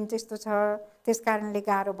जमिन त्यस्तो छ, त्यस कारणले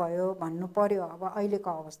गाह्रो भयो भन्नु पर्यो अब अहिलेको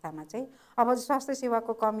अवस्थामा चाहिँ। अब स्वास्थ्य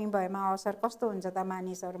सेवाको कमी भएमा असर कस्तो हुन्छ त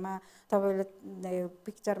मानिसहरूमा, तपाईँले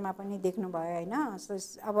पिक्चरमा पनि देख्नुभयो होइन।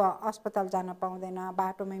 अब अस्पताल जान पाउँदैन,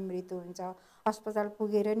 बाटोमै मृत्यु हुन्छ, अस्पताल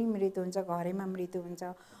पुगेर नि मृत्यु हुन्छ, घरैमा मृत्यु हुन्छ।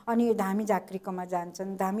 अनि धामी झाँक्रीकोमा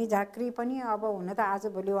जान्छन्। धामी झाँक्री पनि अब हुन त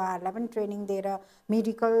आजभोलि उहाँहरूलाई पनि ट्रेनिङ दिएर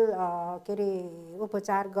मेडिकल के अरे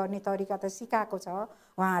उपचार गर्ने तरिका त सिकाएको छ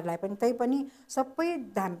उहाँहरूलाई पनि। तै पनि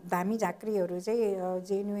सबै धामी झाँक्रीहरू चाहिँ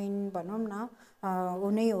जेन्युइन भनौँ न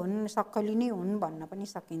उनै हुन्, सक्कली नै हुन् भन्न पनि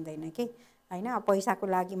सकिँदैन कि होइन। पैसाको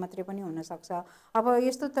लागि मात्रै पनि हुनसक्छ। अब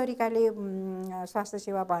यस्तो तरिकाले स्वास्थ्य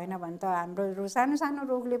सेवा भएन भने त हाम्रो सानो सानो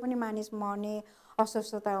रोगले पनि मानिस मर्ने,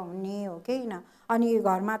 अस्वस्थता हुने हो कि होइन। अनि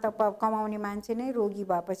घरमा त कमाउने मान्छे नै रोगी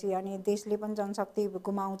भएपछि अनि देशले पनि जनशक्ति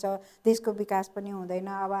गुमाउँछ, देशको विकास पनि हुँदैन।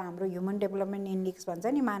 अब हाम्रो ह्युमन डेभलपमेन्ट इन्डेक्स भन्छ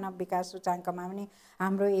नि, मानव विकास सूचाङ्कमा पनि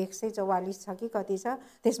हाम्रो 144 छ कि कति छ,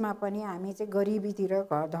 त्यसमा पनि हामी चाहिँ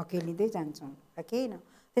गरिबीतिर धकेलिँदै जान्छौँ कि होइन।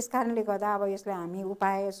 त्यस कारणले गर्दा अब यसलाई हामी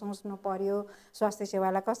उपाय सोच्नु पर्यो। स्वास्थ्य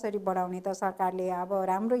सेवालाई कसरी बढाउने त सरकारले अब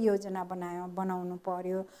राम्रो योजना बनाउनु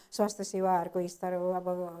पर्यो। स्वास्थ्य सेवाहरूको स्तर अब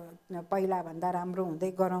पहिलाभन्दा राम्रो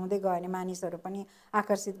गराउँदै गयो भने मानिसहरू पनि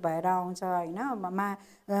आकर्षित भएर आउँछ होइन।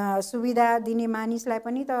 सुविधा दिने मानिसलाई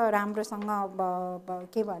पनि त राम्रोसँग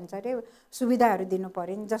के भन्छ अरे सुविधाहरू दिनु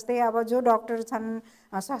पर्यो नि। जस्तै अब जो डक्टर छन्,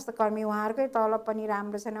 स्वास्थ्यकर्मी, उहाँहरूकै तलब पनि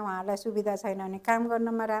राम्रो छैन, उहाँहरूलाई सुविधा छैन भने काम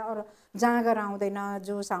गर्नमा जाँगर आउँदैन,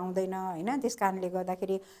 जोस आउँदैन होइन। त्यस कारणले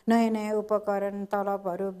गर्दाखेरि नयाँ नयाँ उपकरण,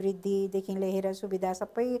 तलबहरू वृद्धिदेखि लिएर सुविधा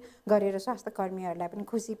सबै गरेर स्वास्थ्यकर्मीहरूलाई पनि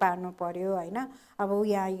खुसी पार्नु पर्यो होइन। अब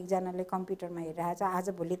यहाँ एकजनाले कम्प्युटरमा हेरिरहेको छ,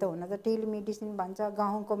 आजभोलि त हुन त टेलिमेडिसिन भन्छ।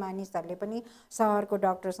 गाउँको मानिसहरूले पनि सहरको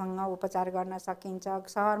डक्टरसँग उपचार गर्न सकिन्छ।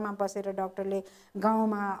 सहरमा बसेर डक्टरले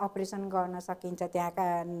गाउँमा अपरेसन गर्न सकिन्छ,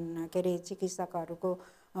 त्यहाँका के अरे चिकित्सकहरूको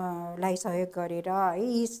लाई सहयोग गरेर है।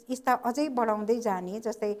 यस्ता अझै बढाउँदै जाने,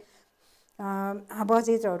 जस्तै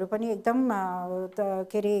बजेटहरू पनि एकदम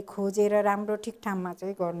के अरे खोजेर राम्रो ठिक ठाउँमा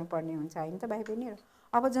चाहिँ गर्नुपर्ने हुन्छ होइन त भाइ बहिनीहरू।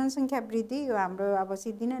 अब जनसङ्ख्या वृद्धि यो हाम्रो अब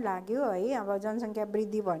सिद्धि नै लाग्यो है। अब जनसङ्ख्या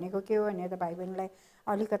वृद्धि भनेको के हो भनेर त भाइ बहिनीलाई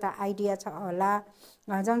अलिकता आइडिया छ होला।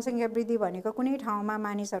 जनसङ्ख्या वृद्धि भनेको कुनै ठाउँमा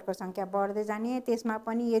मानिसहरूको सङ्ख्या बढ्दै जाने, त्यसमा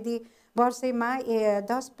पनि यदि वर्षेमा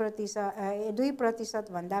 10%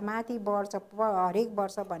 2%भन्दा माथि बढ्छ हरेक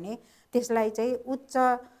वर्ष भने त्यसलाई चाहिँ उच्च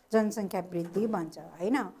जनसङ्ख्या वृद्धि भन्छ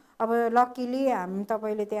होइन। अब लक्किली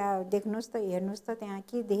तपाईँले त्यहाँ देख्नुहोस् त, हेर्नुहोस् त त्यहाँ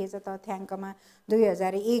के देखेछ तथ्याङ्कमा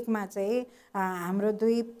 2001मा चाहिँ हाम्रो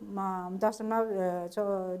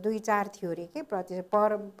 2.24 थियो अरे के प्रतिशत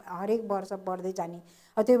हरेक वर्ष बढ्दै जाने।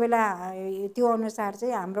 त्यो बेला त्यो अनुसार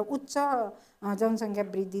चाहिँ हाम्रो उच्च जनसङ्ख्या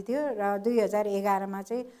वृद्धि थियो र 2011मा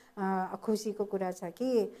चाहिँ खुसीको कुरा छ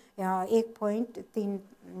कि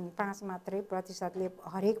 1.35 मात्रै प्रतिशतले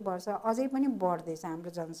हरेक वर्ष अझै पनि बढ्दैछ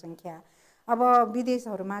हाम्रो जनसङ्ख्या। अब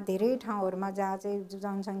विदेशहरूमा धेरै ठाउँहरूमा जहाँ चाहिँ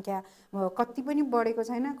जनसङ्ख्या कति पनि बढेको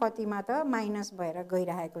छैन, कतिमा त माइनस भएर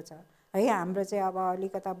गइरहेको छ है। हाम्रो चाहिँ अब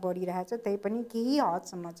अलिकता बढिरहेको छ, त्यही पनि केही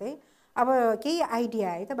हदसम्म चाहिँ। अब केही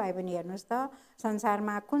आइडिया है त भाइ बहिनी, हेर्नुहोस् त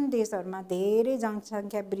संसारमा कुन देशहरूमा धेरै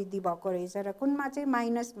जनसङ्ख्या वृद्धि भएको रहेछ र कुनमा चाहिँ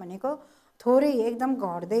माइनस भनेको थोरै एकदम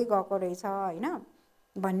घट्दै गएको रहेछ होइन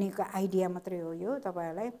भन्नेको आइडिया मात्रै हो यो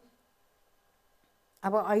तपाईँहरूलाई।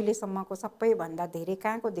 अब अहिलेसम्मको सबैभन्दा धेरै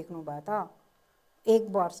कहाँको देख्नुभयो त? एक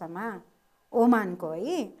वर्षमा ओमानको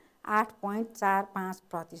है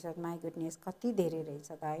 8.45%। माई गुडनेस, कति धेरै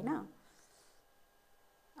रहेछ त होइन।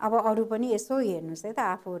 अब अरू पनि यसो हेर्नुहोस् है त,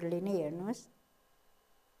 आफूहरूले नै हेर्नुहोस्।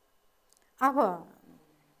 अब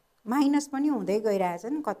माइनस पनि हुँदै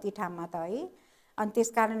गइरहेछन् कति ठाउँमा त है। अनि त्यस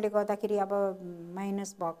कारणले गर्दाखेरि अब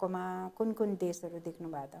माइनस भएकोमा कुन कुन देशहरू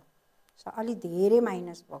देख्नुभयो त? अलि धेरै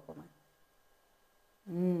माइनस भएकोमा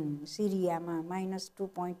सिरियामा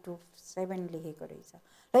 -2.27 लेखेको रहेछ।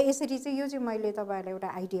 र यसरी चाहिँ यो चाहिँ मैले तपाईँहरूलाई एउटा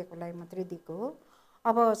आइडियाको लागि मात्रै दिएको हो।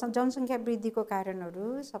 अब जनसङ्ख्या वृद्धिको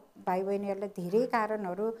कारणहरू सब भाइ बहिनीहरूलाई धेरै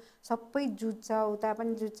कारणहरू सबै जुझ्छ, उता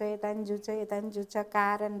पनि जुझ्छ, यता पनि जुझ्छ, यता पनि जुझ्छ।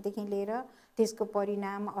 कारणदेखि लिएर त्यसको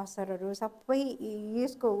परिणाम असरहरू सबै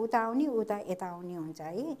यसको उता आउने उता यता आउने हुन्छ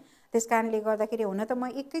है। त्यस कारणले गर्दाखेरि हुन त म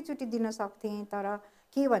एकैचोटि दिन सक्थेँ, तर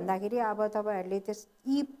के भन्दाखेरि अब तपाईँहरूले त्यस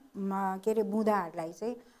यी के अरे बुँदाहरूलाई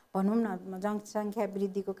चाहिँ भनौँ न जनसङ्ख्या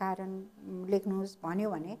वृद्धिको कारण लेख्नुहोस्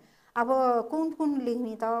भन्यो भने अब कुन कुन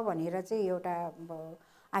लेख्ने त भनेर चाहिँ एउटा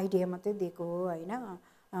आइडिया मात्रै दिएको हो होइन।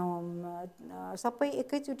 सबै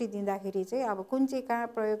एकैचोटि दिँदाखेरि चाहिँ अब कुन चाहिँ कहाँ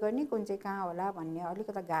प्रयोग गर्ने, कुन चाहिँ कहाँ होला भन्ने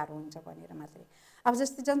अलिकता गाह्रो हुन्छ भनेर मात्रै। अब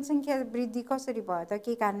जस्तै जनसङ्ख्या वृद्धि कसरी भयो त,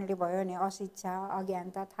 के कारणले भयो भने अशिक्षा,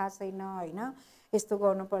 अज्ञानता, थाहा छैन होइन। यस्तो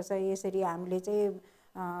गर्नुपर्छ, यसरी हामीले चाहिँ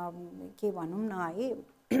के भनौँ न है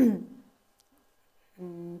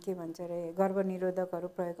के भन्छ अरे गर्भनिरोधकहरू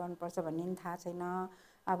प्रयोग गर्नुपर्छ भन्ने पनि थाहा छैन।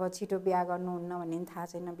 अब छिटो बिहा गर्नुहुन्न भन्ने पनि थाहा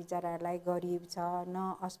छैन बिचराहरूलाई। गरिब छ,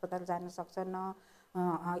 न अस्पताल जान सक्छ, न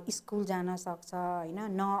स्कुल जान सक्छ होइन।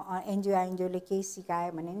 न एनजिओले केही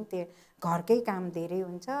सिकायो भने पनि त्यो घरकै काम धेरै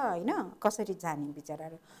हुन्छ होइन, कसरी जाने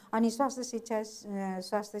बिचराहरू। अनि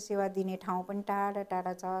स्वास्थ्य सेवा दिने ठाउँ पनि टाढा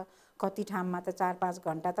टाढा छ। कति ठाउँमा त 4-5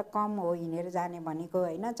 घन्टा त कम हो हिँडेर जाने भनेको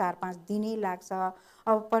होइन, 4-5 दिनै लाग्छ।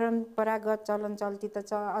 अब परम्परागत चलन चल्ती त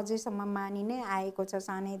अझैसम्म मानि नै आएको छ,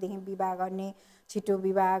 सानैदेखि विवाह गर्ने, छिटो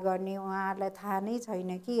विवाह गर्ने। उहाँहरूलाई थाहा नै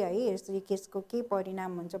छैन कि है यसरी केसको के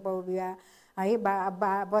परिणाम हुन्छ बहुविवाह है।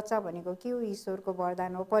 बच्चा भनेको के हो, ईश्वरको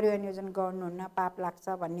वरदान हो, परिनियोजन गर्नुहुन्न पाप लाग्छ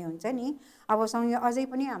भन्ने हुन्छ नि। अब अझै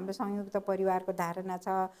पनि हाम्रो संयुक्त परिवारको धारणा छ,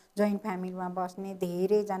 जोइन्ट फ्यामिलीमा बस्ने,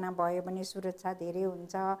 धेरैजना भयो भने सुरक्षा धेरै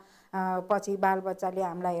हुन्छ, पछि बालबच्चाले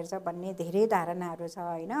हामीलाई हेर्छ भन्ने धेरै धारणाहरू छ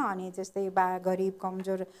होइन। अनि जस्तै गरिब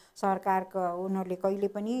कमजोर सरकारको उनीहरूले कहिले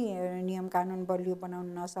पनि नियम कानुन बलियो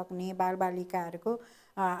बनाउन नसक्ने, बालबालिकाहरू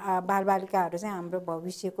चाहिँ हाम्रो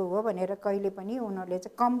भविष्यको हो भनेर कहिले पनि उनीहरूले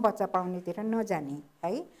चाहिँ कम बच्चा पाउनेतिर नजाने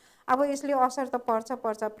है। अब यसले असर त पर्छ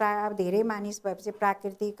अब धेरै मानिस भएपछि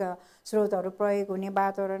प्राकृतिक स्रोतहरू प्रयोग हुने,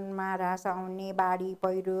 वातावरणमा ह्रास आउने, बाढी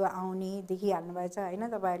पहिरो आउने देखिहाल्नुभएछ होइन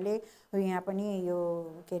तपाईँहरूले। यहाँ पनि यो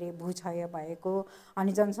के अरे भूक्षय भएको,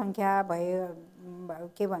 अनि जनसङ्ख्या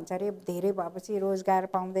के भन्छ अरे धेरै भएपछि रोजगार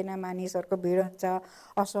पाउँदैन, मानिसहरूको भिड हुन्छ,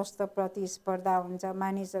 अस्वस्थ प्रतिस्पर्धा हुन्छ।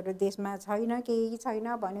 मानिसहरू देशमा छैन, केही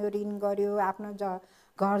छैन भन्यो, ऋण गर्यो, आफ्नो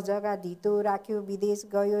घर जग्गा धितो राख्यो, विदेश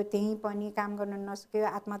गयो, त्यहीँ पनि काम गर्न नसक्यो,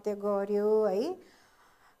 आत्महत्या गर्यो है।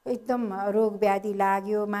 एकदम रोग व्याधि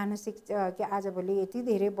लाग्यो, मानसिक के आजभोलि यति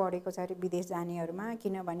धेरै बढेको छ अरे विदेश जानेहरूमा।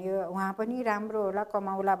 किनभने उहाँ पनि राम्रो होला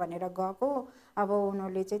कमाउला भनेर गएको, अब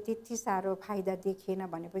उनीहरूले चाहिँ त्यति साह्रो फाइदा देखिएन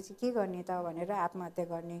भनेपछि के गर्ने त भनेर आत्महत्या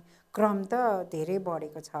गर्ने क्रम त धेरै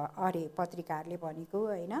बढेको छ अरे पत्रिकाहरूले भनेको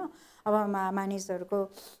होइन। अब मानिसहरूको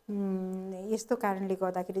यस्तो कारणले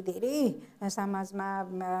गर्दाखेरि धेरै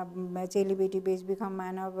समाजमा चेलीबेटी बेचबिखन,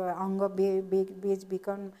 मानव अङ्ग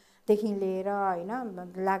बेचबिखन देखि लिएर होइन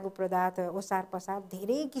लागु पदार्थ ओसार पसार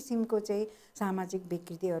धेरै किसिमको चाहिँ सामाजिक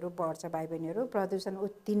विकृतिहरू बढ्छ भाइ बहिनीहरू। प्रदूषण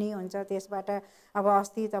उति नै हुन्छ त्यसबाट। अब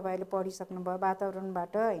अस्ति तपाईँहरूले पढिसक्नुभयो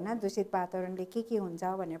वातावरणबाट होइन, दूषित वातावरणले के हुन्छ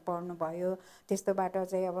भनेर पढ्नुभयो। त्यस्तोबाट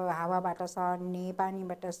चाहिँ अब हावाबाट सर्ने,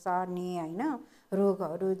 पानीबाट सर्ने होइन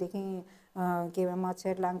रोगहरूदेखि के भन्छ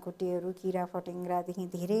मच्छर लामखुट्टेहरू किरा फटेङ्ग्रादेखि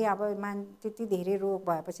धेरै अब त्यति धेरै रोग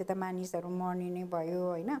भएपछि त मानिसहरू मर्ने नै भयो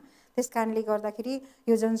होइन। त्यस कारणले गर्दाखेरि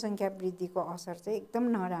यो जनसङ्ख्या वृद्धिको असर चाहिँ एकदम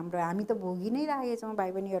नराम्रो हामी त भोगि नै राखेका छौँ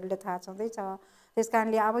भाइ बहिनीहरूले थाहा छँदैछ। त्यस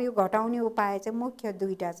कारणले अब यो घटाउने उपाय चाहिँ मुख्य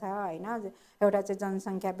दुईवटा छ होइन। एउटा चाहिँ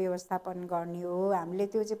जनसङ्ख्या व्यवस्थापन गर्ने हो, हामीले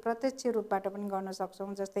त्यो चाहिँ प्रत्यक्ष रूपबाट पनि गर्न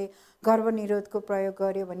सक्छौँ। जस्तै गर्भनिरोधको प्रयोग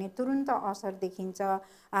गर्यो भने तुरुन्त असर देखिन्छ,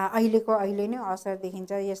 अहिले नै असर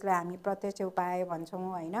देखिन्छ, यसलाई हामी प्रत्यक्ष उपाय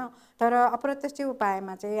भन्छौँ होइन। तर अप्रत्यक्ष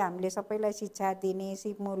उपायमा चाहिँ हामीले सबैलाई शिक्षा दिने,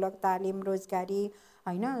 सिपमूलक तालिम, रोजगारी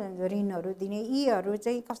होइन, ऋणहरू दिने, यीहरू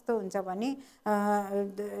चाहिँ कस्तो हुन्छ भने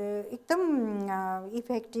एकदम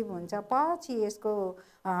इफेक्टिभ हुन्छ। पछि यसको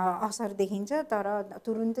असर देखिन्छ तर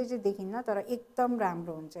तुरुन्तै चाहिँ देखिन्न, तर एकदम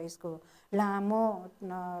राम्रो हुन्छ यसको लामो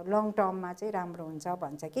लङ टर्ममा चाहिँ राम्रो हुन्छ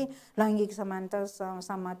भन्छ कि। लैङ्गिक समानता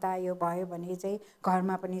समता यो भयो भने चाहिँ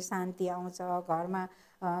घरमा पनि शान्ति आउँछ। घरमा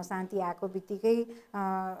शान्ति आएको बित्तिकै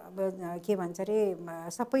के भन्छ अरे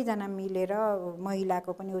सबैजना मिलेर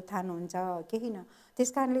महिलाको पनि उत्थान हुन्छ केही न।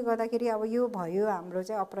 त्यस कारणले गर्दाखेरि अब यो भयो हाम्रो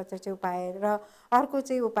चाहिँ अप्रत्यक्ष उपाय। र अर्को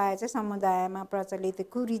चाहिँ उपाय चाहिँ समुदायमा प्रचलित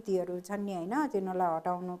कुरीतिहरू छन् नि होइन, तिनीहरूलाई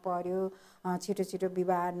हटाउनु पर्यो। छिटो छिटो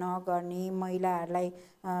विवाह नगर्ने, महिलाहरूलाई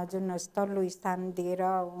जुन तल्लो स्थान दिएर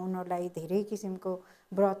उनीहरूलाई धेरै किसिमको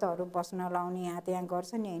व्रतहरू बस्न लाउने, यहाँ त्यहाँ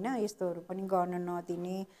गर्छ नि होइन, यस्तोहरू पनि गर्न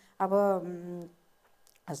नदिने। अब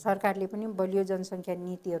सरकारले पनि बलियो जनसङ्ख्या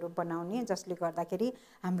नीतिहरू बनाउने जसले गर्दाखेरि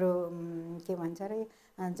हाम्रो के भन्छ अरे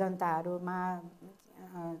जनताहरूमा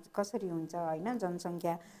कसरी हुन्छ होइन,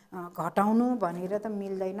 जनसङ्ख्या घटाउनु भनेर त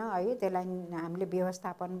मिल्दैन है, त्यसलाई हामीले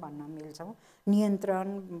व्यवस्थापन भन्न मिल्छौँ,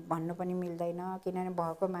 नियन्त्रण भन्नु पनि मिल्दैन। किनभने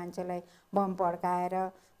भएको मान्छेलाई बम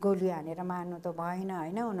पड्काएर गोली हानेर मार्नु त भएन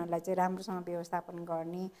होइन, उनीहरूलाई चाहिँ राम्रोसँग व्यवस्थापन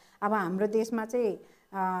गर्ने। अब हाम्रो देशमा चाहिँ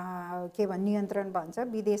के भन्छ नियन्त्रण भन्छ,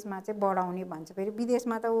 विदेशमा चाहिँ बढाउने भन्छ। फेरि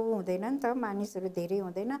विदेशमा त ऊ हुँदैन नि त, मानिसहरू धेरै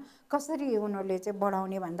हुँदैन, कसरी उनीहरूले चाहिँ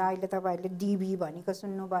बढाउने भन्दा अहिले तपाईँहरूले डिबी भनेको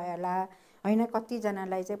सुन्नुभयो होला होइन,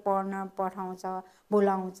 कतिजनालाई चाहिँ पढ्न पठाउँछ,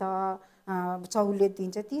 बोलाउँछ, सहुलियत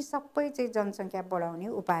दिन्छ। ती सबै चाहिँ जनसङ्ख्या बढाउने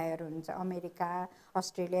उपायहरू हुन्छ। अमेरिका,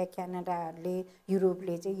 अस्ट्रेलिया, क्यानाडाहरूले,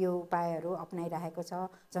 युरोपले चाहिँ यो उपायहरू अपनाइरहेको छ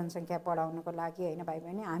जनसङ्ख्या बढाउनको लागि होइन भाइ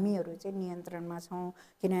बहिनी। हामीहरू चाहिँ नियन्त्रणमा छौँ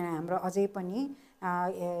किनभने हाम्रो अझै पनि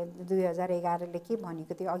 2011ले के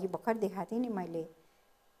भनेको थियो, अघि भर्खर देखाएको थिएँ नि मैले,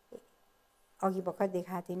 अघि भर्खर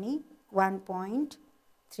देखाएको थिएँ नि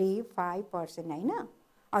 1.35% होइन,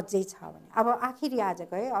 अझै छ भने। अब आखिरी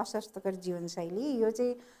आजको है अस्वास्थ्यकर जीवनशैली यो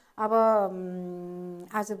चाहिँ अब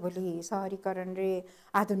आजभोलि सहरीकरण र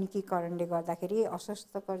आधुनिकीकरणले गर्दाखेरि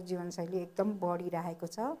अस्वास्थ्यकर जीवनशैली एकदम बढिरहेको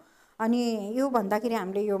छ। अनि यो भन्दाखेरि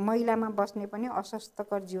हामीले यो महिलामा बस्ने पनि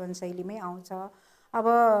अस्वास्थ्यकर जीवनशैलीमै आउँछ। अब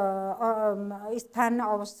स्थान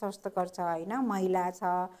अस्वास्थ्यकर छ होइन, महिला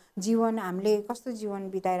छ, जीवन हामीले कस्तो जीवन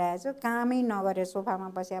बिताइरहेको छ, कामै नगरेर सोफामा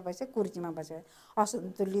बसे कुर्सीमा बसेर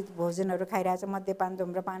असन्तुलित भोजनहरू खाइरहेछ, मद्यपान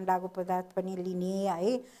धुम्रपान लागु पदार्थ पनि लिने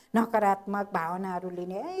है, नकारात्मक भावनाहरू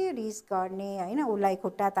लिने, रिस गर्ने होइन, उसलाई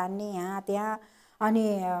खुट्टा तान्ने यहाँ त्यहाँ, अनि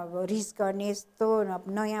रिस गर्ने, यस्तो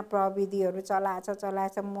नयाँ प्रविधिहरू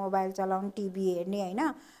चलाएछ, मोबाइल चलाउने, टिभी हेर्ने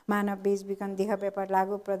होइन, मानव बेचबिखन, देह व्यापार,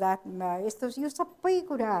 लागु पदार्थ, यस्तो यो सबै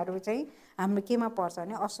कुराहरू चाहिँ हाम्रो केमा पर्छ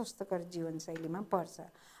भने अस्वास्थ्यकर जीवनशैलीमा पर्छ।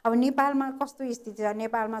 अब नेपालमा कस्तो स्थिति छ,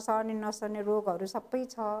 नेपालमा सर्ने नसर्ने रोगहरू सबै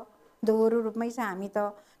छ, दोहोरो रूपमै छ। हामी त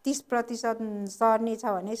 30% सर्ने छ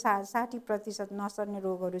भने 60% नसर्ने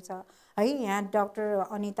रोगहरू छ है। यहाँ डाक्टर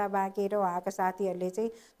अनिता बाँके र उहाँका साथीहरूले चाहिँ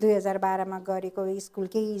 2012मा गरेको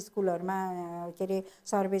केही स्कुलहरूमा के अरे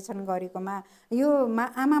सर्वेक्षण गरेकोमा यो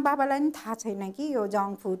आमा बाबालाई पनि थाहा छैन कि यो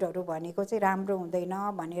जङ्क फुडहरू भनेको चाहिँ राम्रो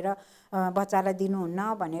हुँदैन भनेर बच्चालाई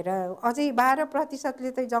दिनुहुन्न भनेर, अझै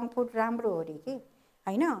 12%ले त जङ्क फुड राम्रो हो अरे कि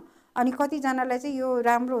होइन। अनि कतिजनालाई चाहिँ यो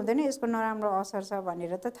राम्रो हुँदैन, यसको नराम्रो असर छ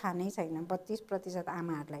भनेर त थाहा नै छैन, 32%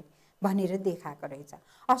 आमाहरूलाई भनेर देखाएको रहेछ।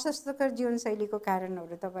 अस्वास्थ्यकर जीवनशैलीको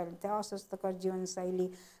कारणहरू तपाईँहरूले चाहिँ अस्वास्थ्यकर जीवनशैली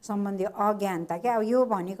सम्बन्धी अज्ञानता क्या। अब यो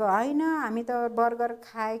भनेको होइन हामी त बर्गर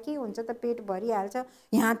खाए के हुन्छ त पेट भरिहाल्छ,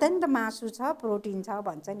 यहाँ त नि त मासु छ, प्रोटिन छ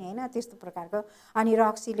भन्छ नि होइन, त्यस्तो प्रकारको। अनि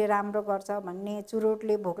रक्सीले राम्रो गर्छ भन्ने,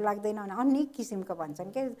 चुरोटले भोक लाग्दैन भने अनेक किसिमको भन्छन्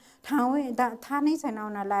क्या, थाहा नै छैन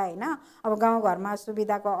उनीहरूलाई होइन। अब गाउँघरमा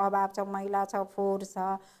सुविधाको अभाव छ, मैला छ, फोहोर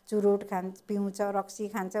छ, चुरोट पिउँछ, रक्सी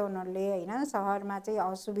खान्छ उनीहरूले होइन। सहरमा चाहिँ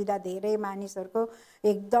असुविधा धेरै मानिसहरूको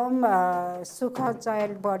एकदम सुख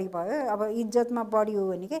चयल बढी भयो। अब इज्जतमा बढी हो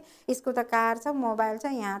भने के यसको त कार छ, मोबाइल छ,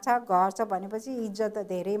 यहाँ छ, घर छ भनेपछि इज्जत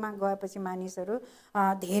धेरैमा गएपछि मानिसहरू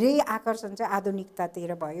धेरै आकर्षण चाहिँ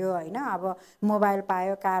आधुनिकतातिर भयो होइन। अब मोबाइल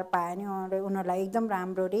पायो, कार पायो भने उनीहरूलाई एकदम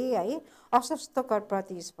राम्रो रे है, अस्वस्थकर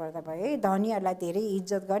प्रतिस्पर्धा भयो है। धनीहरूलाई धेरै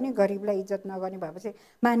इज्जत गर्ने, गरिबलाई इज्जत नगर्ने भएपछि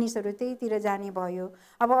मानिसहरू त्यहीतिर जाने भयो।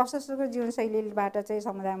 अब अस्वस्थकर जीवनशैलीबाट चाहिँ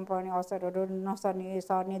समुदायमा पर्ने असरहरू नसर्ने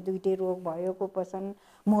सर्ने दुईटै रोग भयो, कुपोषण,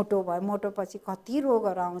 मोटो भयो। मोटोपछि कति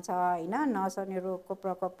रोगहरू आउँछ होइन, नसर्ने रोगको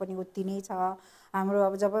प्रकोप पनि उति नै छ हाम्रो।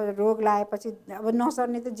 अब जब रोग लागेपछि अब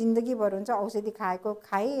नसर्ने त जिन्दगीभर हुन्छ, औषधि खाएको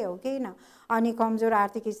खाए हो कि होइन। अनि कमजोर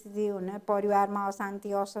आर्थिक स्थिति हुने, परिवारमा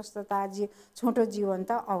अशान्ति, अस्वस्थता, छोटो जीवन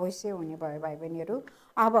त अवश्य हुने भयो भाइ बहिनीहरू।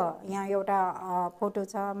 अब यहाँ एउटा फोटो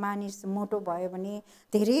छ, मानिस मोटो भयो भने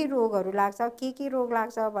धेरै रोगहरू लाग्छ। के रोग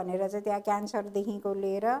लाग्छ भनेर चाहिँ त्यहाँ क्यान्सरदेखिको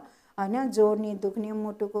लिएर होइन, जोर्नी दुख्ने,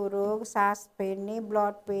 मुटुको रोग, सास फेर्ने,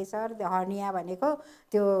 ब्लड प्रेसर, हर्निया भनेको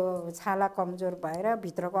त्यो छाला कमजोर भएर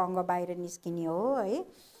भित्रको अङ्ग बाहिर निस्किने हो है।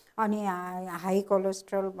 अनि हाई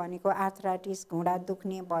कोलेस्ट्रोल भनेको आर्थराइटिस, घुँडा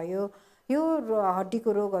दुख्ने भयो। यो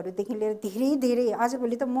हड्डीको रोगहरूदेखि लिएर धेरै धेरै।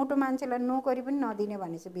 आजभोलि त मोटो मान्छेलाई नोकरी पनि नदिने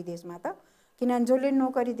भनेछ विदेशमा त, किनभने जसले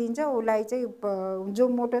नोकरी दिन्छ उसलाई चाहिँ जो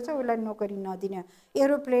मोटो छ उसलाई नोकरी नदिने,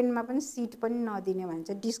 एरोप्लेनमा पनि सिट पनि नदिने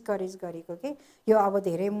भन्छ, डिस्करेज गरेको के। यो अब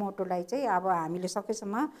धेरै मोटोलाई चाहिँ अब हामीले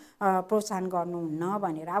सकेसम्म प्रोत्साहन गर्नुहुन्न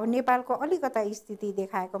भनेर। अब नेपालको अलिकता स्थिति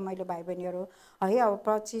देखाएको मैले भाइ बहिनीहरू है। अब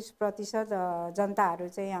 25% जनताहरू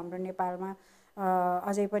चाहिँ हाम्रो नेपालमा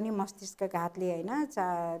अझै पनि मस्तिष्कघातले होइन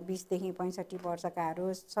 20 देखि 65 वर्षकाहरू,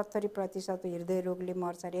 70% हृदय रोगले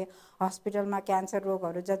मर्छ अरे। हस्पिटलमा क्यान्सर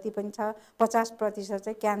रोगहरू जति पनि छ 50%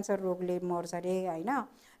 चाहिँ क्यान्सर रोगले मर्छ अरे होइन।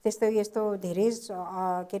 त्यस्तो यस्तो धेरै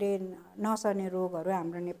के अरे नसर्ने रोगहरू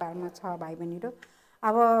हाम्रो नेपालमा छ भाइ बहिनीहरू।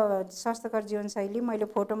 अब स्वास्थ्यकर जीवनशैली मैले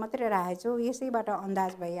फोटो मात्रै राखेको छु, यसैबाट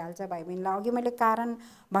अन्दाज भइहाल्छ भाइ बहिनीलाई। अघि मैले कारण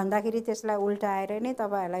भन्दाखेरि त्यसलाई उल्टाएर नै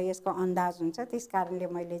तपाईँहरूलाई यसको अन्दाज हुन्छ, त्यस कारणले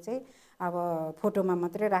मैले चाहिँ अब फोटोमा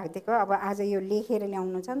मात्रै राखिदिएको। अब आज यो लेखेर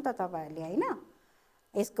ल्याउनु छ नि त तपाईँहरूले होइन,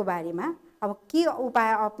 यसको बारेमा अब के उपाय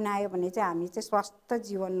अप्नायो भने चाहिँ हामी चाहिँ स्वस्थ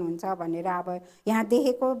जीवन हुन्छ भनेर अब यहाँ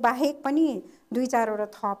देखेको बाहेक पनि 2-4वटा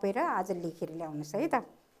थपेर आज लेखेर ल्याउनुहोस् है त।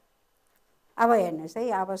 अब हेर्नुहोस् है,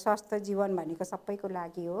 अब स्वस्थ जीवन भनेको सबैको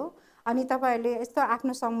लागि हो। अनि तपाईँहरूले यस्तो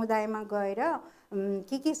आफ्नो समुदायमा गएर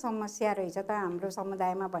के समस्या रहेछ त हाम्रो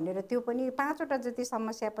समुदायमा भनेर त्यो पनि 5वटा जति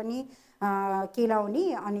समस्या पनि केलाउने,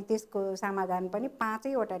 अनि त्यसको समाधान पनि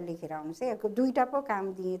 5वटा लेखेर आउनुहोस् है। 2टा पो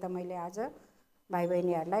काम दिएँ त मैले आज भाइ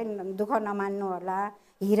बहिनीहरूलाई, दुःख नमान्नु होला।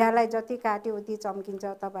 हिरालाई जति काट्यो उति चम्किन्छ,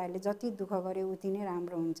 तपाईँहरूले जति दुःख गऱ्यो उति नै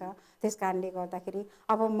राम्रो हुन्छ। त्यस कारणले गर्दाखेरि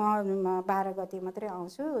अब म 12 गते मात्रै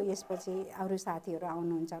आउँछु, यसपछि अरू साथीहरू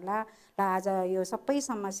आउनुहुन्छ होला। र आज यो सबै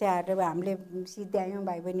समस्याहरू हामीले सिद्ध्यायौँ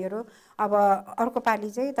भाइ बहिनीहरू। अब अर्को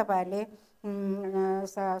पालि चाहिँ तपाईँहरूले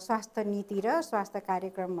स्वास्थ्य नीति र स्वास्थ्य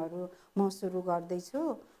कार्यक्रमहरू म सुरु गर्दैछु।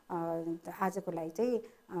 आजको लागि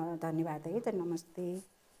चाहिँ धन्यवाद है त,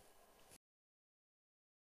 नमस्ते।